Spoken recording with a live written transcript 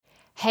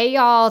Hey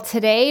y'all,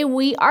 today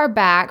we are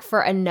back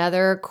for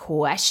another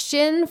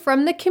question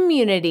from the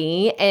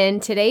community. And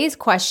today's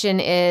question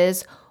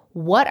is,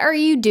 what are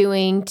you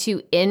doing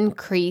to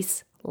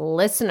increase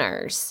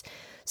listeners?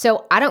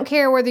 So I don't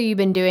care whether you've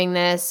been doing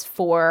this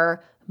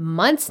for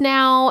months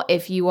now,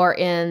 if you are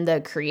in the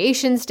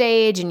creation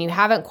stage and you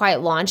haven't quite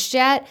launched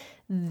yet,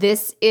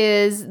 this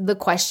is the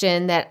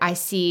question that I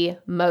see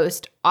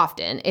most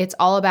often. It's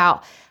all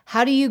about,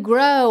 how do you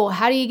grow?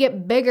 How do you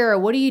get bigger?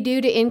 What do you do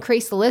to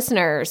increase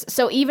listeners?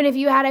 So even if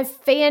you had a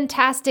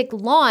fantastic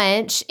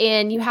launch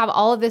and you have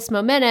all of this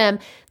momentum,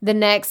 the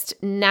next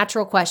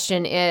natural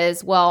question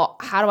is, well,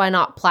 how do I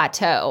not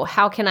plateau?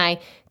 How can I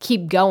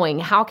keep going?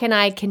 How can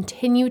I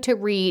continue to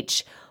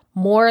reach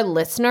more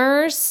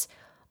listeners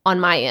on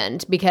my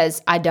end?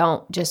 Because I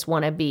don't just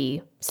want to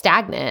be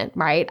stagnant,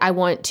 right? I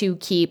want to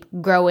keep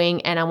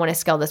growing and I want to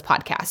scale this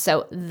podcast.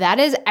 So that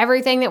is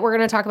everything that we're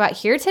going to talk about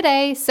here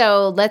today.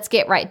 So let's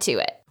get right to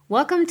it.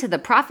 Welcome to the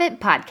Profit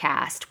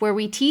Podcast, where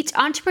we teach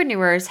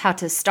entrepreneurs how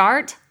to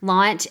start,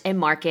 launch, and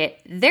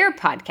market their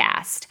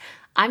podcast.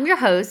 I'm your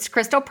host,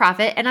 Crystal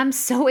Profit, and I'm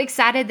so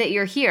excited that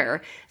you're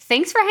here.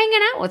 Thanks for hanging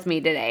out with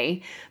me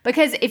today.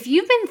 Because if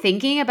you've been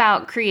thinking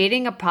about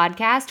creating a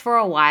podcast for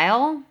a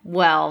while,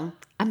 well,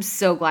 I'm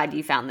so glad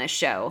you found this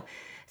show.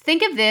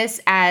 Think of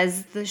this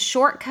as the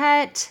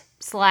shortcut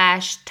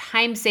 /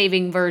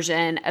 time-saving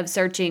version of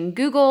searching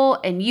Google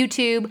and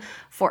YouTube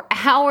for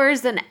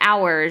hours and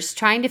hours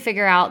trying to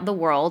figure out the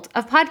world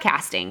of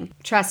podcasting.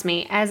 Trust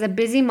me, as a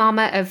busy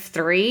mama of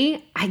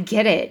 3, I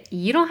get it.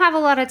 You don't have a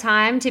lot of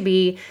time to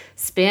be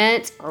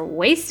spent or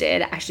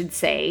wasted, I should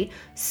say,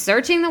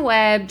 searching the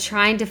web,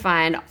 trying to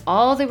find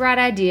all the right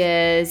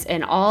ideas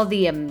and all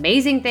the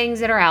amazing things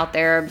that are out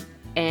there,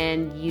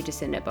 and you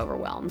just end up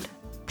overwhelmed.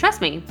 Trust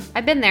me,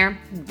 I've been there,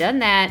 done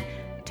that,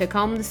 took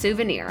home the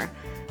souvenir.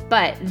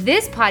 But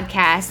this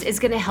podcast is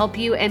going to help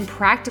you in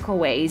practical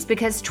ways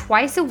because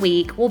twice a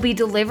week we'll be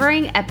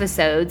delivering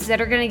episodes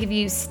that are going to give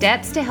you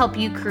steps to help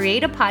you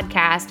create a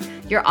podcast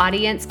your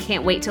audience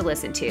can't wait to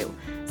listen to.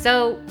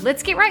 So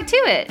let's get right to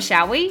it,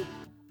 shall we?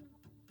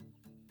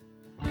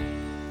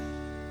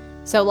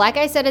 So like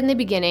I said in the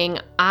beginning,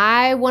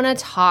 I want to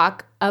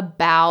talk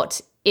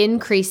about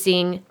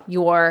increasing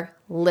your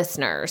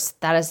listeners.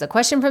 That is the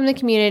question from the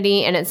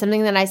community, and it's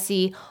something that I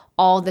see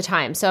all the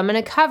time. So I'm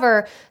going to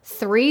cover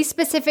 3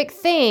 specific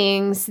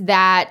things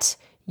that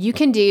you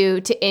can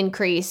do to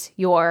increase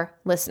your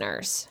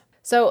listeners.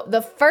 So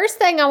the first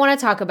thing I want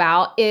to talk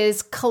about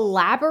is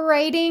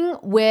collaborating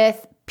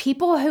with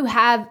people who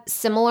have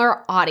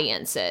similar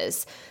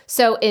audiences.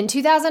 So in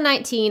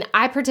 2019,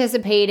 I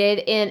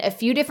participated in a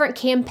few different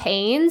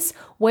campaigns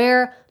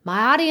where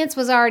my audience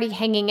was already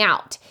hanging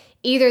out.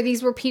 Either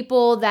these were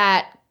people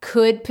that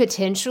could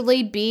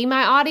potentially be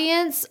my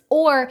audience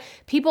or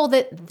people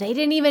that they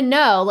didn't even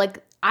know.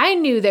 Like, I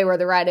knew they were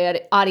the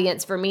right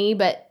audience for me,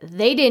 but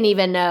they didn't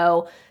even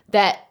know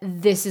that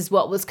this is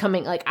what was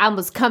coming. Like, I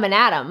was coming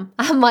at them.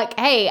 I'm like,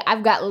 hey,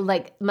 I've got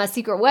like my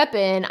secret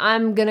weapon.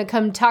 I'm going to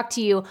come talk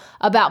to you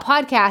about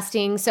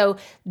podcasting. So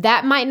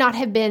that might not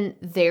have been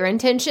their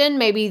intention.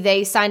 Maybe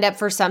they signed up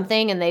for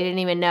something and they didn't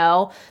even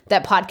know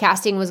that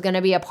podcasting was going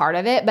to be a part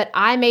of it. But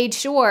I made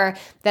sure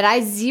that I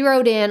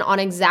zeroed in on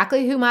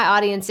exactly who my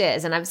audience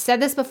is. And I've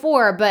said this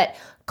before, but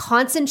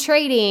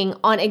concentrating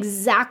on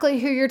exactly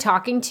who you're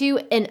talking to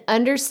and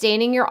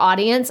understanding your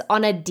audience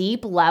on a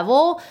deep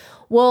level,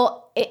 well,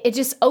 it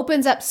just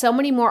opens up so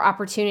many more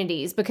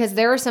opportunities because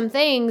there are some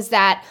things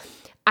that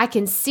I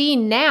can see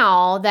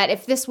now that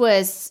if this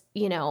was,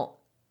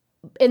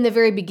 in the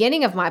very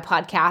beginning of my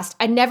podcast,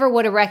 I never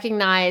would have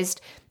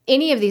recognized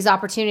any of these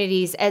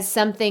opportunities as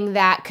something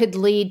that could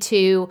lead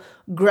to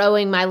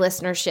growing my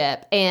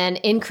listenership and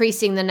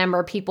increasing the number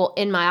of people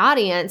in my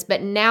audience.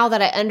 But now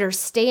that I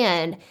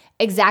understand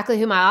exactly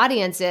who my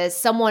audience is,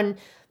 someone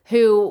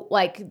who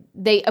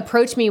they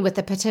approach me with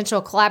a potential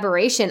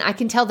collaboration, I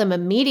can tell them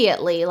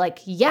immediately,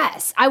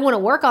 yes, I want to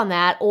work on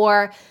that,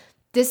 or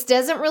this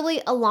doesn't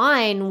really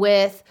align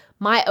with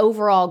my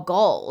overall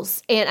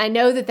goals. And I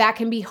know that that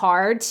can be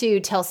hard to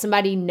tell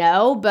somebody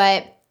no,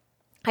 but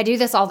I do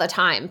this all the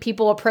time.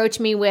 People approach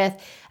me with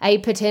a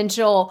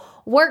potential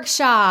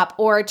workshop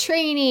or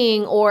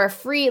training or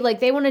free,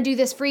 they want to do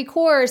this free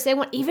course. They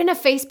want even a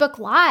Facebook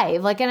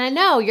Live. And I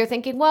know you're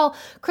thinking, well,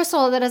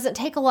 Crystal, that doesn't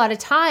take a lot of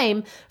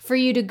time for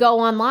you to go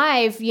on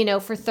live,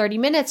 for 30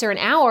 minutes or an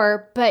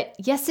hour. But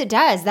yes, it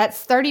does.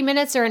 That's 30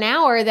 minutes or an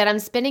hour that I'm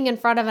spending in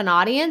front of an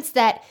audience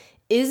that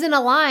isn't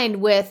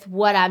aligned with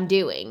what I'm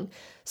doing.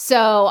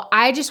 So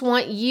I just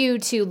want you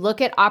to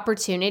look at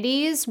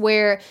opportunities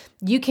where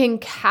you can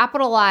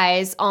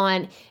capitalize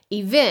on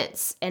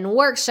events and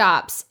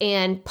workshops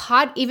and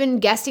even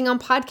guesting on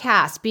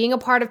podcasts, being a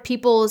part of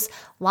people's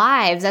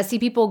lives. I see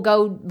people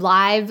go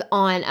live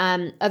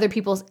on other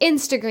people's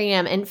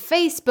Instagram and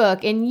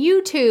Facebook and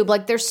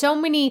YouTube. There's so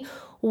many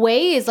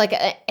ways,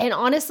 and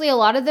honestly, a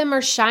lot of them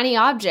are shiny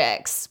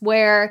objects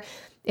where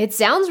it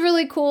sounds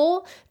really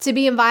cool to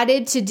be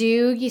invited to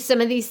do some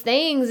of these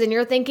things. And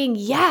you're thinking,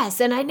 yes.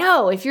 And I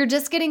know if you're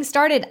just getting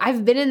started,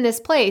 I've been in this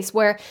place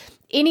where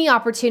any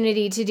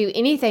opportunity to do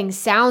anything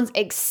sounds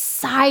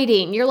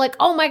exciting. You're like,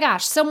 oh my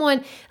gosh,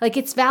 someone, like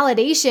it's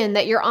validation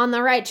that you're on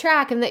the right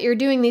track and that you're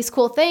doing these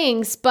cool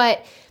things.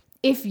 But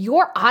if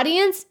your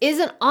audience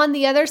isn't on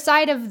the other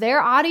side of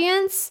their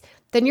audience,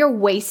 then you're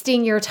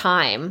wasting your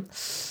time.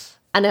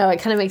 I know it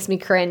kind of makes me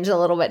cringe a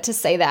little bit to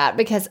say that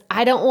because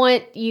I don't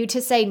want you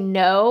to say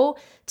no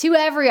to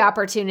every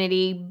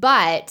opportunity,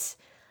 but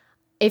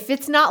if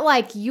it's not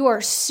like you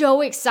are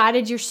so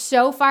excited, you're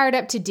so fired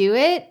up to do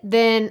it,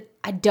 then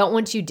I don't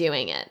want you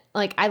doing it.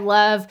 Like I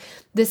love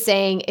the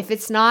saying, if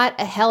it's not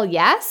a hell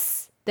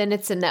yes, then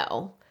it's a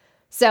no.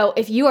 So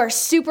if you are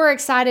super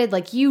excited,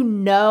 like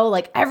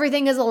like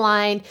everything is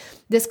aligned,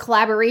 this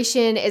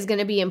collaboration is going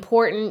to be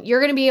important, you're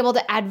going to be able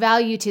to add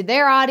value to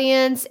their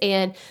audience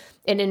and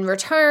in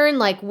return,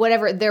 like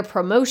whatever their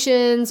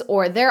promotions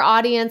or their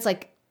audience,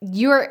 like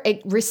you're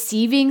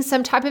receiving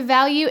some type of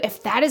value.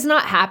 If that is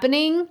not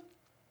happening,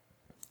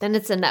 then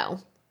it's a no.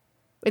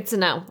 It's a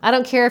no. I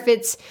don't care if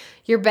it's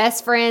your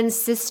best friend's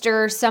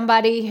sister,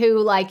 somebody who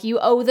like you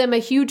owe them a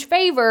huge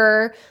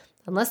favor,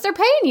 unless they're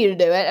paying you to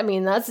do it. I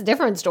mean, that's a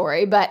different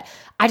story, but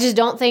I just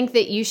don't think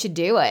that you should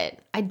do it.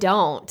 I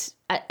don't.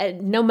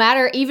 No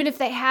matter, even if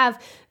they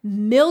have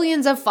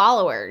millions of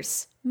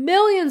followers,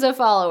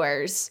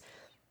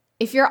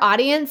 if your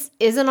audience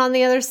isn't on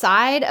the other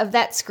side of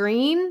that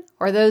screen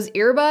or those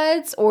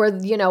earbuds or,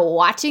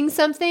 watching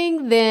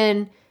something,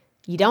 then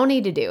you don't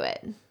need to do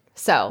it.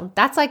 So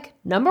that's like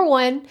number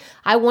one.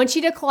 I want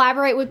you to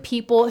collaborate with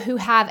people who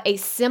have a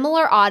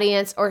similar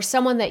audience or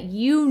someone that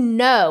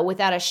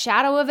without a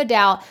shadow of a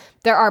doubt,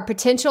 there are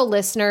potential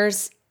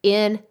listeners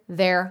in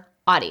their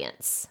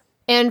audience.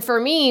 And for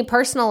me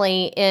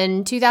personally,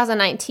 in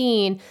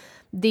 2019,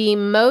 the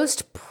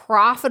most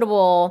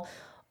profitable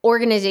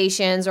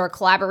organizations or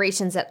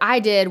collaborations that I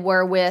did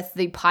were with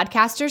the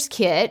Podcasters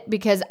Kit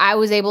because I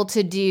was able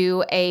to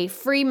do a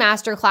free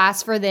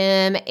masterclass for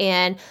them,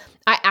 and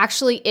I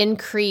actually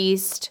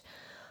increased,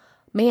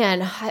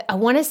 I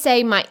want to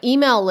say my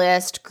email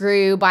list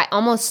grew by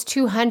almost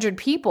 200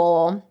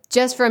 people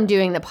just from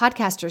doing the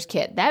Podcasters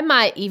Kit. That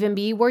might even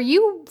be where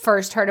you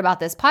first heard about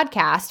this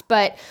podcast,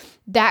 but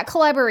that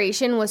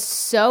collaboration was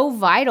so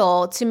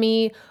vital to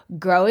me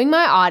growing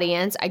my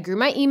audience. I grew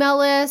my email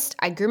list,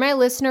 I grew my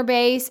listener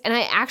base, and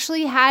I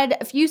actually had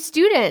a few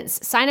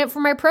students sign up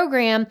for my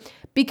program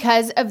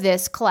because of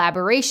this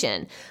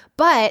collaboration.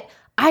 But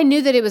I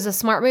knew that it was a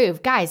smart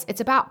move. Guys,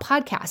 it's about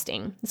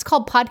podcasting. It's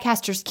called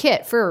Podcasters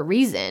Kit for a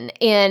reason.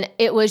 And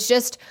it was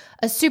just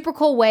a super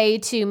cool way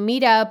to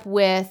meet up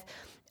with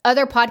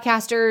other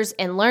podcasters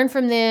and learn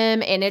from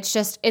them. And it's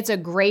a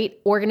great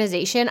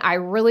organization. I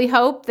really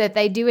hope that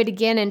they do it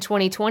again in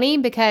 2020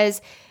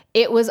 because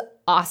it was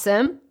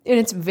awesome and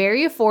it's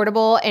very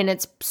affordable and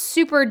it's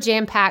super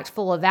jam-packed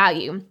full of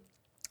value.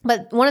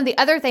 But one of the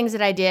other things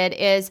that I did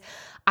is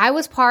I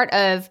was part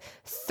of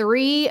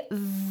 3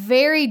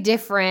 very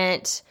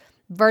different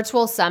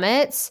virtual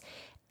summits,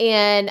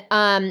 and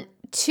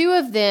 2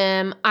 of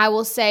them, I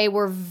will say,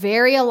 were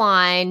very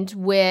aligned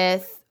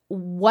with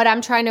what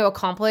I'm trying to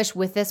accomplish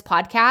with this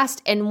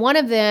podcast. And one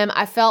of them,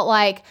 I felt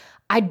like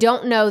I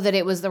don't know that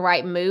it was the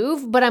right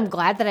move, but I'm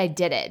glad that I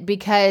did it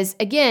because,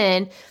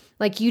 again,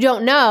 like you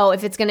don't know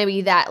if it's going to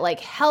be that like,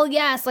 hell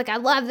yes, like I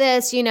love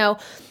this,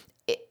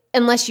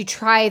 unless you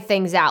try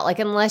things out, like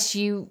unless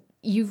you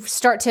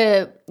start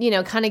to,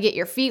 kind of get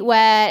your feet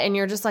wet and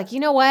you're just like, you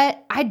know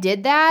what, I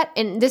did that.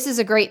 And this is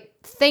a great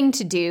thing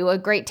to do, a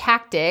great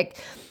tactic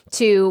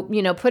to,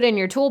 put in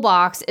your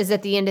toolbox is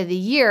at the end of the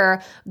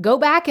year, go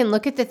back and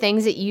look at the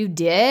things that you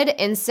did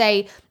and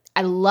say,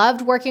 I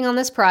loved working on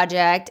this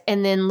project.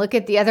 And then look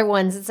at the other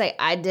ones and say,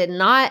 I did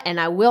not,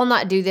 and I will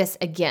not do this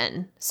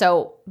again.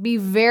 So be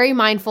very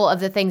mindful of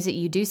the things that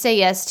you do say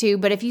yes to.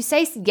 But if you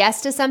say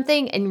yes to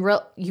something and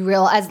you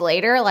realize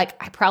later, like,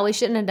 I probably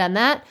shouldn't have done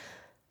that,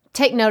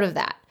 take note of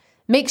that.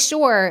 Make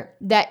sure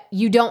that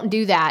you don't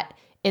do that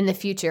in the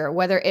future,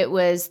 whether it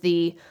was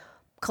the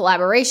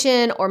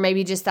collaboration or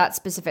maybe just that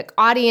specific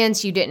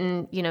audience, you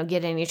didn't,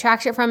 get any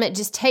traction from it.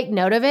 Just take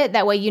note of it.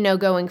 That way,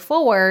 going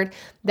forward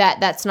that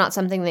that's not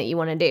something that you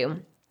want to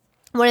do.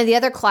 One of the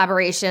other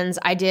collaborations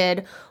I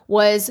did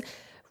was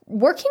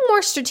working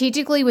more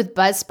strategically with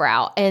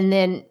Buzzsprout. And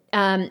then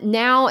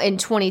now in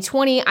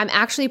 2020, I'm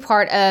actually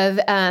part of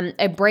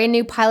a brand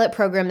new pilot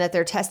program that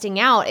they're testing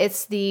out.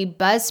 It's the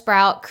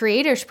Buzzsprout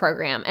Creators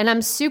Program. And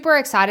I'm super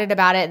excited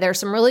about it. There's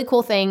some really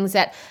cool things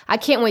that I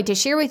can't wait to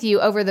share with you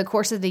over the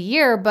course of the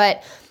year.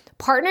 But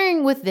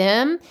partnering with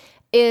them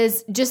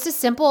is just as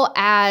simple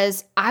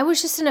as I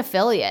was just an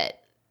affiliate.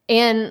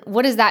 And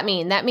what does that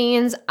mean? That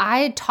means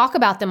I talk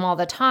about them all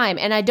the time.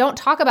 And I don't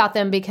talk about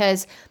them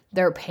because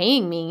they're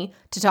paying me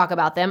to talk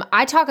about them.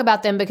 I talk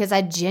about them because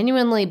I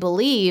genuinely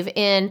believe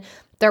in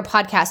their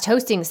podcast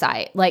hosting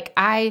site. Like,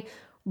 I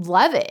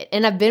love it.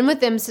 And I've been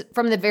with them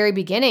from the very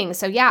beginning.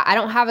 So yeah, I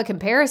don't have a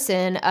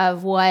comparison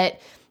of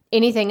what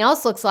anything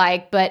else looks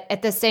like. But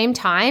at the same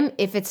time,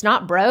 if it's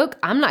not broke,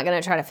 I'm not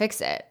going to try to fix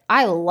it.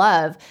 I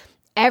love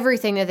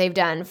everything that they've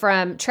done,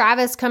 from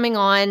Travis coming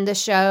on the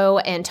show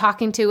and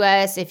talking to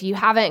us. If you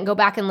haven't, go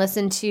back and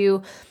listen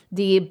to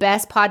the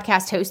best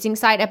podcast hosting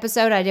site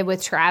episode I did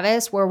with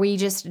Travis, where we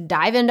just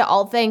dive into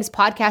all things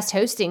podcast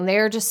hosting.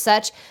 They're just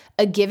such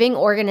a giving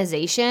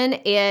organization.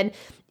 And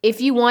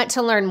if you want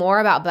to learn more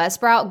about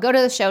Buzzsprout, go to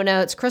the show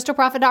notes,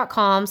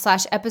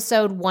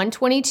 crystalprofit.com/episode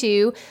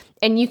 122,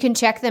 and you can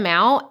check them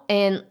out.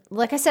 And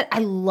like I said, I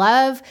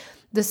love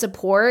the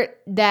support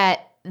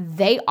that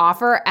they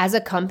offer as a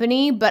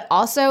company, but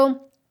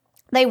also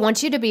they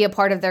want you to be a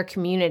part of their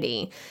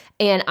community.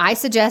 And I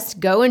suggest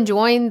go and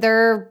join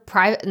their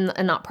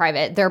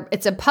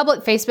it's a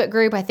public Facebook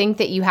group. I think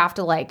that you have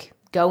to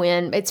go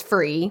in. It's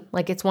free.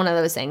 It's one of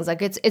those things.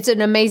 It's an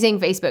amazing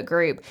Facebook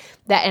group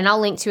and I'll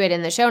link to it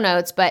in the show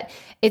notes, but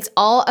it's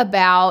all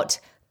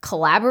about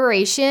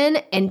collaboration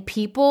and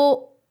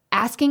people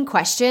asking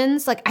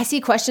questions. I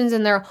see questions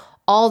in there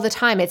all the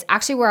time. It's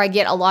actually where I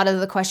get a lot of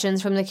the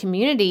questions from the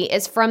community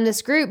is from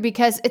this group,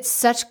 because it's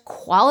such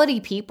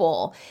quality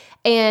people.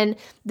 And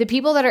the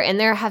people that are in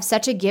there have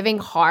such a giving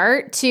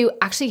heart to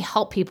actually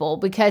help people,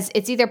 because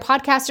it's either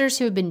podcasters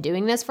who have been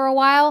doing this for a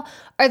while,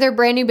 or they're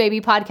brand new baby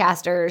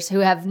podcasters who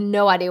have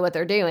no idea what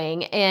they're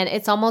doing. And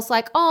it's almost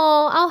like,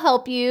 oh, I'll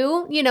help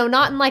you,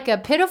 not in a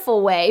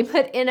pitiful way,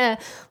 but in a,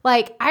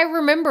 I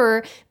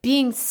remember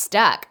being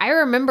stuck. I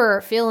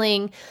remember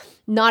feeling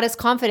not as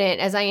confident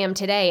as I am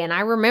today. And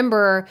I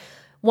remember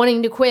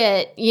wanting to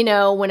quit,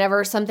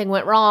 whenever something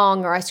went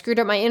wrong, or I screwed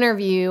up my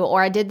interview,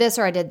 or I did this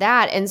or I did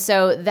that. And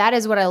so that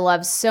is what I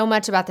love so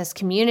much about this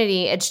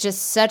community. It's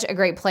just such a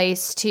great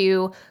place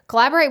to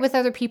collaborate with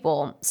other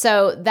people.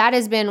 So that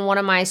has been one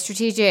of my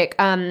strategic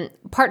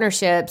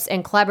partnerships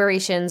and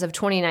collaborations of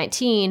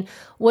 2019,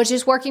 which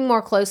is working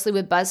more closely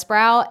with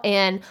Buzzsprout.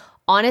 And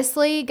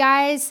honestly,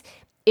 guys,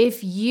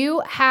 if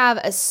you have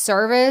a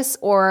service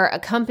or a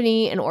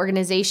company, an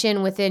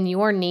organization within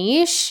your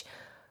niche,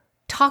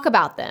 talk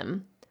about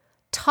them.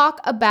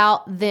 Talk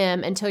about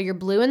them until you're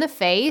blue in the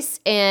face,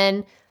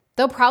 and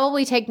they'll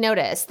probably take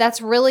notice.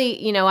 That's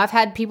really, I've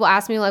had people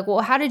ask me well,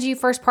 how did you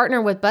first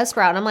partner with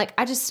Buzzsprout? And I'm like,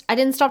 I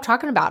didn't stop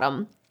talking about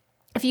them.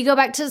 If you go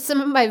back to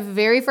some of my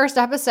very first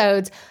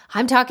episodes,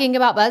 I'm talking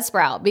about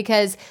Buzzsprout,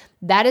 because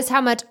that is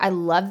how much I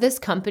love this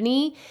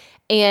company.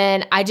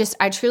 And I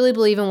truly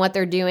believe in what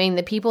they're doing.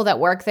 The people that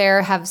work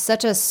there have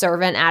such a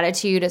servant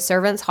attitude, a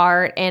servant's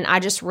heart, and I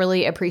just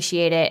really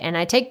appreciate it. And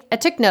I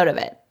took note of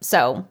it.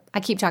 So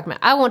I keep talking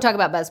about, I won't talk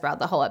about Buzzsprout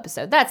the whole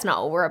episode. That's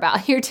not what we're about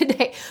here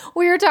today.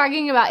 We are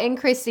talking about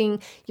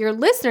increasing your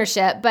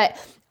listenership, but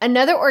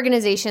another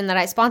organization that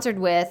I partnered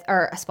with,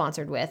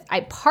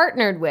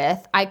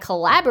 I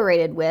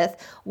collaborated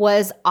with,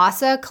 was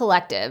Asa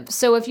Collective.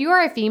 So if you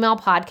are a female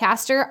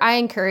podcaster, I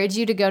encourage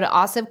you to go to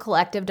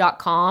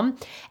asacollective.com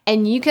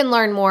and you can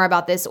learn more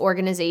about this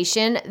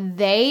organization.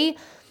 They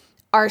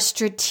are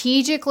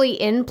strategically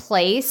in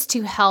place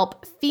to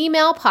help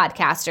female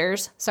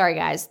podcasters. Sorry,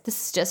 guys,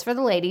 this is just for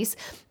the ladies,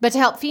 but to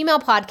help female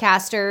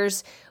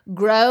podcasters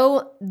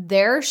grow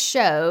their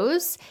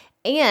shows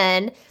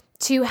and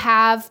to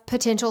have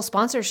potential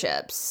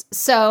sponsorships.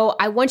 So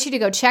I want you to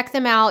go check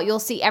them out. You'll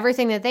see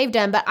everything that they've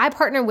done, but I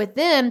partner with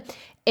them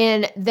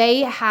and they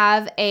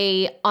have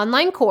a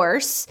online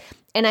course,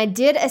 and I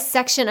did a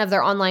section of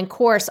their online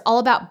course all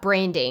about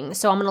branding.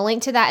 So I'm going to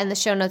link to that in the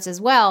show notes as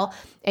well,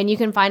 and you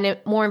can find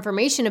more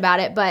information about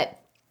it. But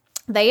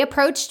they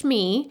approached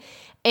me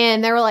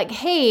and they were like,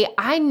 hey,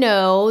 I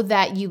know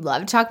that you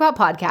love to talk about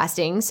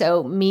podcasting.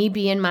 So me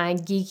being my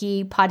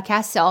geeky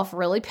podcast self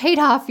really paid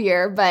off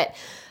here. But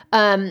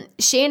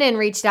Shannon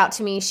reached out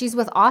to me. She's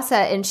with Asa,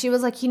 and she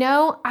was like,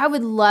 I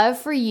would love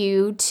for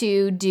you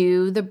to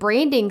do the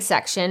branding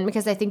section,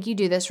 because I think you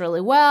do this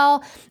really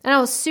well. And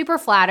I was super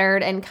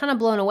flattered and kind of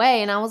blown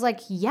away. And I was like,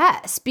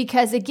 yes,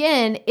 because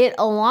again, it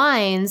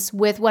aligns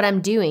with what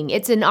I'm doing.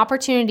 It's an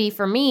opportunity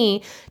for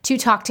me to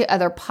talk to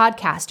other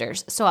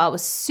podcasters. So I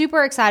was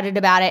super excited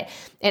about it.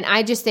 And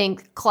I just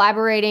think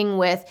collaborating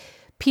with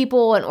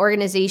people and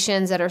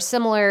organizations that are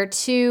similar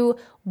to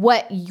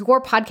what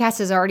your podcast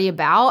is already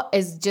about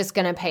is just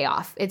going to pay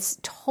off. It's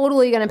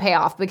totally going to pay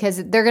off,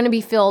 because they're going to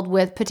be filled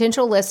with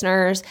potential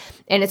listeners,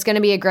 and it's going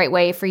to be a great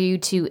way for you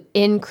to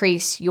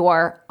increase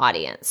your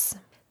audience.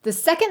 The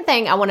second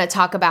thing I want to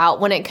talk about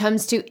when it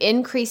comes to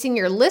increasing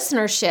your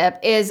listenership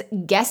is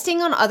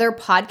guesting on other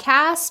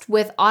podcasts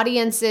with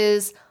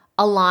audiences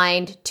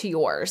aligned to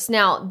yours.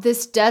 Now,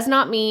 this does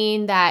not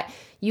mean that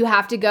you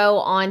have to go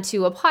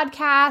onto a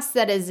podcast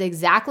that is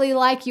exactly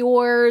like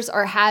yours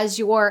or has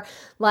your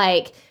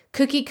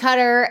cookie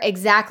cutter,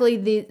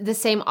 exactly the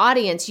same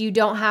audience. You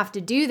don't have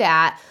to do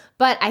that.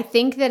 But I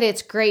think that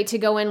it's great to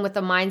go in with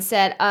the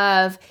mindset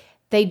of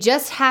they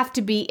just have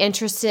to be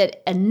interested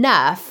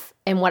enough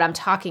in what I'm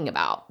talking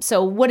about.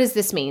 So what does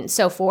this mean?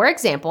 So for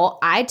example,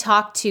 I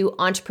talk to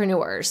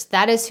entrepreneurs.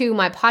 That is who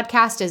my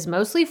podcast is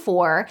mostly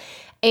for.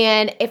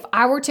 And if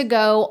I were to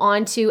go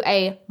onto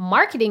a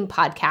marketing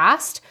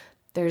podcast,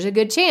 there's a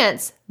good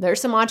chance there's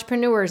some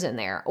entrepreneurs in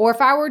there. Or if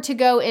I were to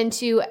go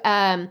into,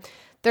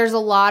 there's a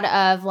lot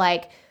of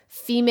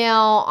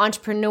female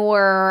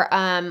entrepreneur,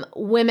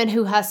 women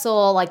who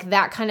hustle, like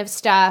that kind of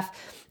stuff.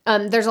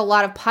 There's a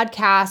lot of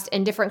podcasts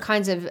and different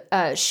kinds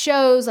of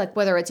shows, like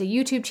whether it's a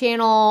YouTube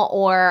channel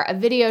or a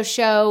video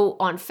show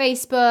on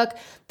Facebook.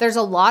 There's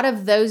a lot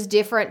of those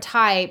different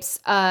types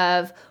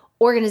of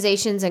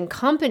organizations and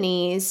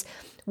companies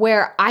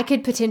where I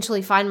could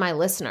potentially find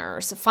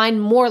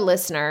more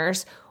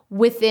listeners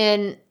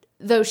within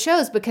those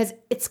shows because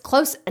it's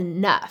close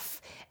enough.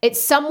 It's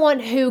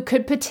someone who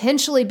could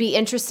potentially be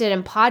interested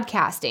in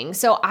podcasting.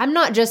 So I'm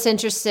not just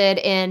interested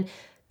in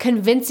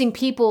convincing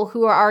people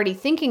who are already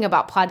thinking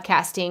about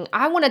podcasting.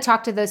 I want to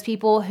talk to those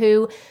people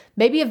who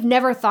maybe have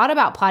never thought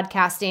about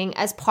podcasting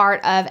as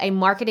part of a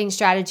marketing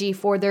strategy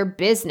for their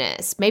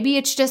business. Maybe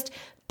it's just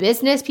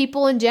business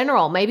people in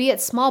general. Maybe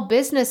it's small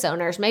business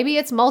owners. Maybe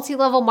it's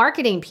multi-level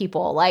marketing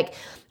people. Like,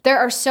 there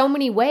are so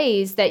many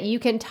ways that you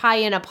can tie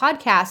in a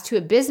podcast to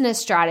a business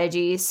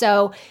strategy.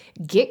 So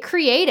get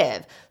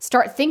creative.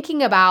 Start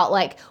thinking about,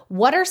 like,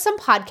 what are some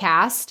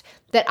podcasts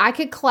that I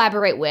could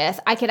collaborate with?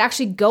 I could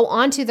actually go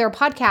onto their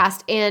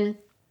podcast and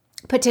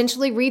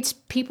potentially reach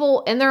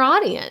people in their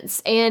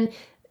audience and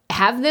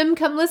have them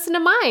come listen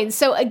to mine.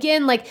 So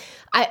again, like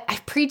I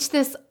preach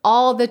this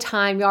all the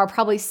time. Y'all are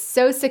probably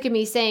so sick of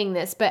me saying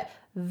this, but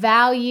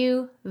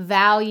value,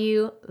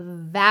 value,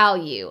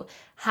 value.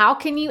 How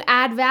can you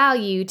add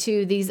value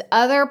to these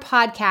other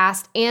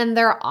podcasts and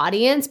their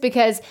audience?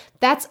 Because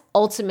that's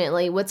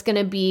ultimately what's going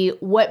to be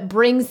what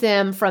brings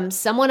them from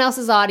someone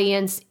else's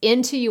audience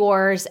into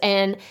yours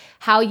and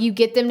how you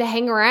get them to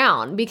hang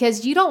around.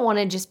 Because you don't want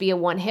to just be a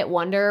one-hit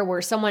wonder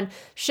where someone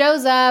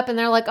shows up and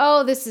they're like,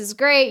 oh, this is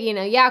great.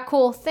 Yeah,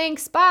 cool.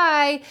 Thanks.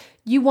 Bye.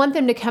 You want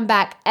them to come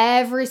back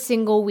every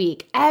single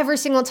week, every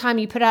single time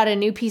you put out a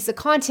new piece of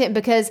content,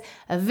 because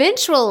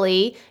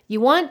eventually you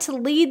want to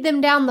lead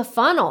them down the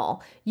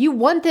funnel. You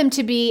want them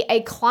to be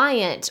a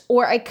client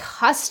or a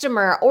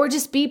customer or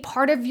just be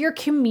part of your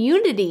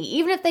community,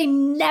 even if they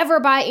never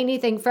buy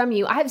anything from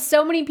you. I have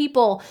so many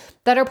people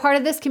that are part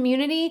of this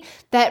community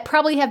that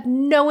probably have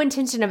no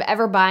intention of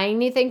ever buying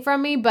anything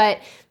from me, but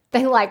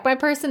they like my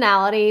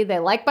personality, they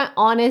like my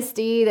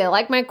honesty, they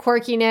like my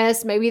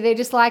quirkiness, maybe they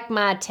just like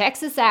my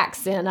Texas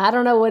accent. I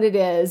don't know what it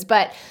is,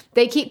 but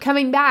they keep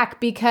coming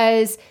back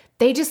because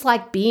they just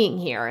like being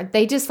here.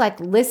 They just like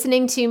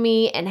listening to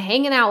me and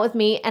hanging out with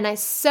me, and I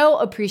so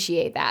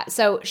appreciate that.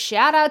 So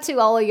shout out to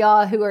all of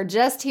y'all who are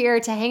just here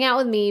to hang out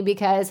with me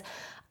because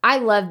I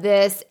love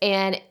this,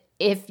 and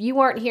if you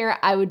weren't here,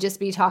 I would just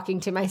be talking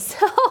to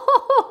myself.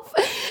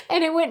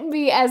 And it wouldn't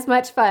be as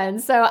much fun.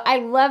 So I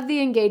love the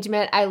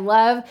engagement. I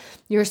love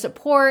your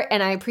support,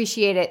 and I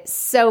appreciate it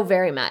so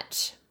very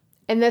much.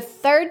 And the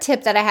third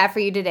tip that I have for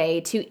you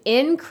today to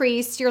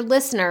increase your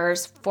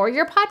listeners for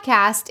your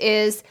podcast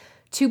is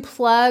to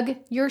plug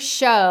your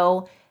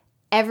show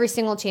every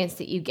single chance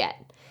that you get.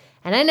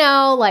 And I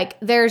know, like,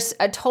 there's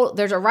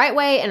a right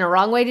way and a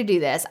wrong way to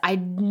do this.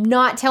 I'm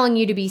not telling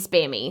you to be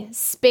spammy.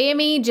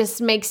 Spammy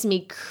just makes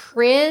me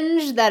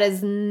cringe. That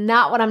is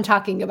not what I'm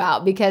talking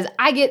about, because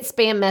I get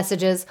spam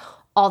messages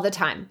all the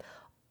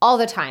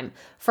time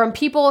from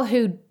people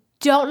who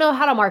don't know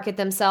how to market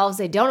themselves.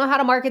 They don't know how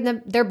to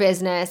market their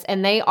business,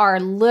 and they are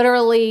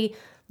literally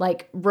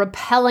like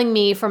repelling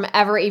me from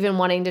ever even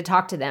wanting to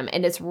talk to them.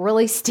 And it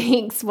really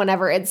stinks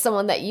whenever it's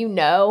someone that you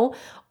know,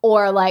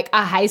 or like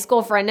a high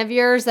school friend of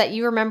yours that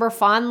you remember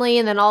fondly.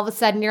 And then all of a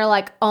sudden you're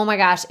like, oh my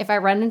gosh, if I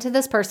run into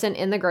this person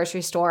in the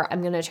grocery store, I'm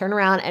going to turn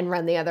around and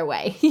run the other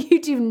way.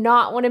 You do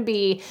not want to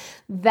be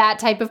that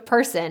type of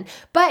person,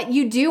 but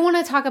you do want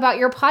to talk about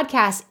your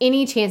podcast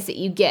any chance that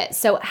you get.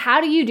 So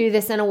how do you do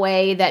this in a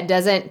way that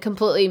doesn't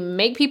completely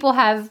make people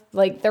have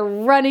like they're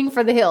running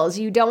for the hills?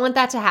 You don't want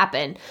that to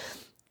happen.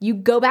 You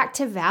go back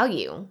to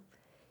value.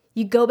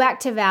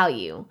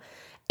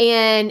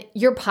 And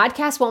your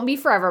podcast won't be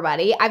for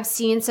everybody. I've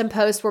seen some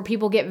posts where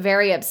people get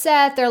very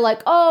upset. They're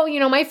like, oh,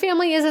 my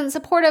family isn't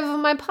supportive of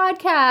my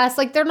podcast.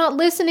 Like, they're not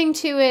listening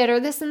to it or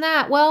this and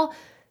that. Well,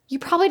 you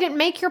probably didn't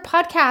make your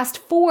podcast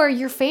for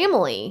your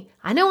family.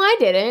 I know I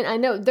didn't. I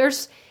know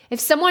if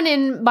someone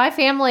in my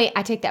family,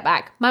 I take that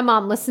back. My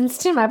mom listens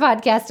to my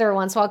podcast every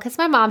once in a while because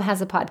my mom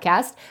has a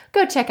podcast.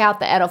 Go check out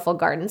the Edible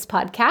Gardens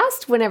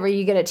podcast whenever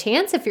you get a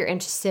chance if you're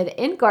interested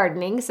in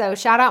gardening. So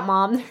shout out,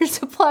 Mom.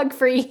 There's a plug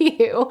for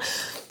you.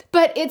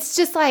 But it's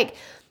just like,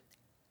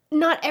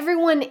 not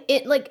everyone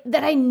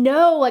that I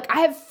know, like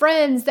I have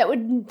friends that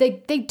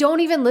they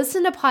don't even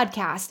listen to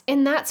podcasts,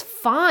 and that's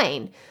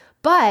fine.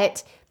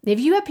 But if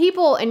you have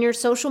people in your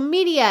social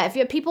media, if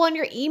you have people on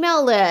your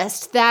email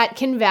list that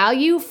can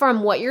value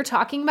from what you're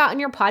talking about in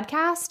your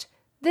podcast,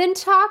 then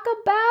talk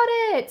about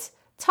it.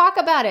 Talk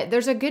about it.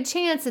 There's a good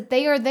chance that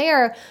they are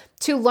there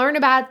to learn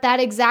about that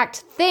exact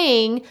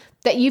thing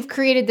that you've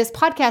created this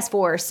podcast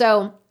for.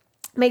 So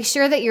make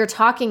sure that you're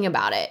talking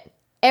about it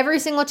every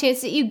single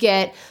chance that you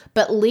get,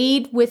 but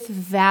lead with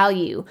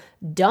value.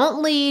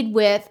 Don't lead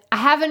with, I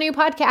have a new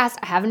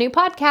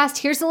podcast.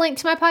 Here's the link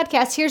to my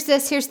podcast. Here's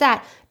this, here's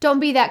that. Don't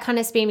be that kind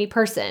of spammy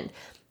person.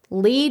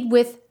 Lead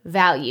with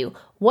value.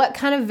 What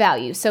kind of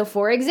value? So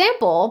for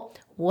example,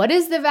 what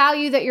is the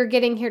value that you're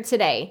getting here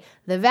today?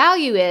 The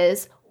value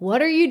is,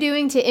 what are you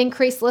doing to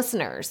increase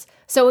listeners?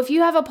 So if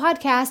you have a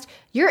podcast,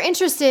 you're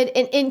interested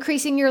in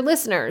increasing your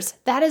listeners.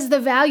 That is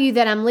the value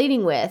that I'm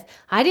leading with.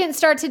 I didn't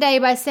start today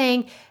by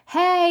saying,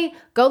 hey,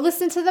 go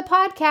listen to the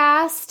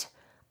podcast.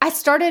 I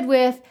started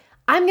with,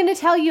 I'm going to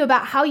tell you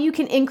about how you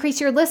can increase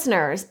your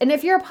listeners. And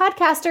if you're a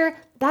podcaster,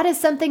 that is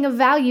something of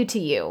value to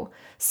you.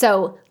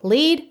 So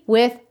lead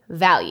with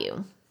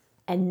value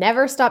and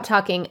never stop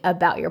talking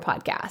about your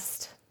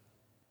podcast.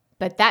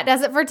 But that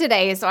does it for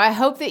today. So I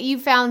hope that you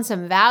found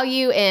some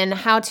value in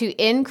how to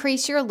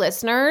increase your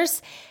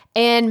listeners.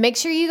 And make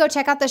sure you go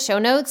check out the show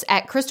notes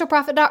at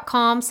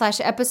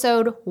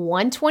crystalprofit.com/episode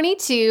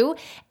 122.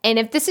 And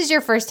if this is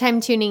your first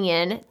time tuning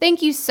in,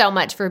 thank you so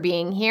much for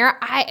being here.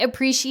 I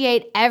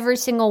appreciate every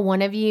single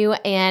one of you.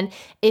 And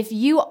if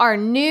you are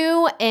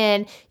new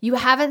and you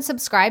haven't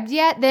subscribed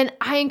yet, then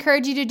I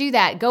encourage you to do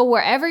that. Go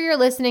wherever you're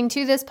listening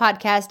to this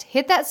podcast,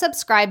 hit that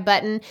subscribe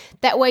button.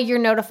 That way you're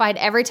notified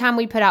every time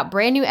we put out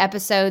brand new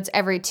episodes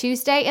every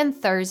Tuesday and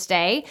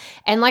Thursday.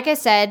 And like I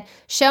said,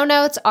 show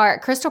notes are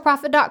at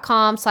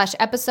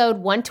crystalprofit.com/episode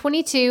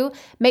 122.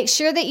 Make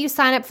sure that you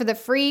sign up for the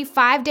free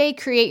 5-day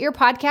Create Your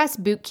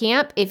Podcast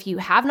Bootcamp. If you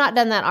have not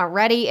done that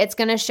already, it's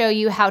going to show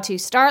you how to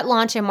start,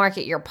 launch, and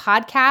market your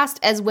podcast,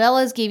 as well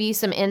as give you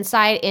some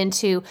insight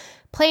into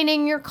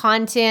planning your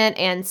content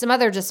and some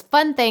other just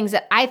fun things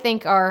that I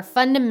think are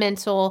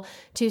fundamental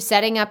to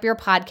setting up your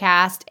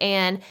podcast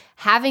and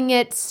having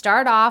it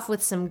start off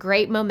with some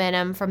great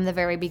momentum from the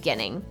very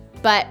beginning.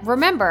 But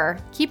remember,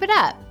 keep it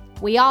up.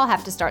 We all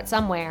have to start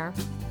somewhere.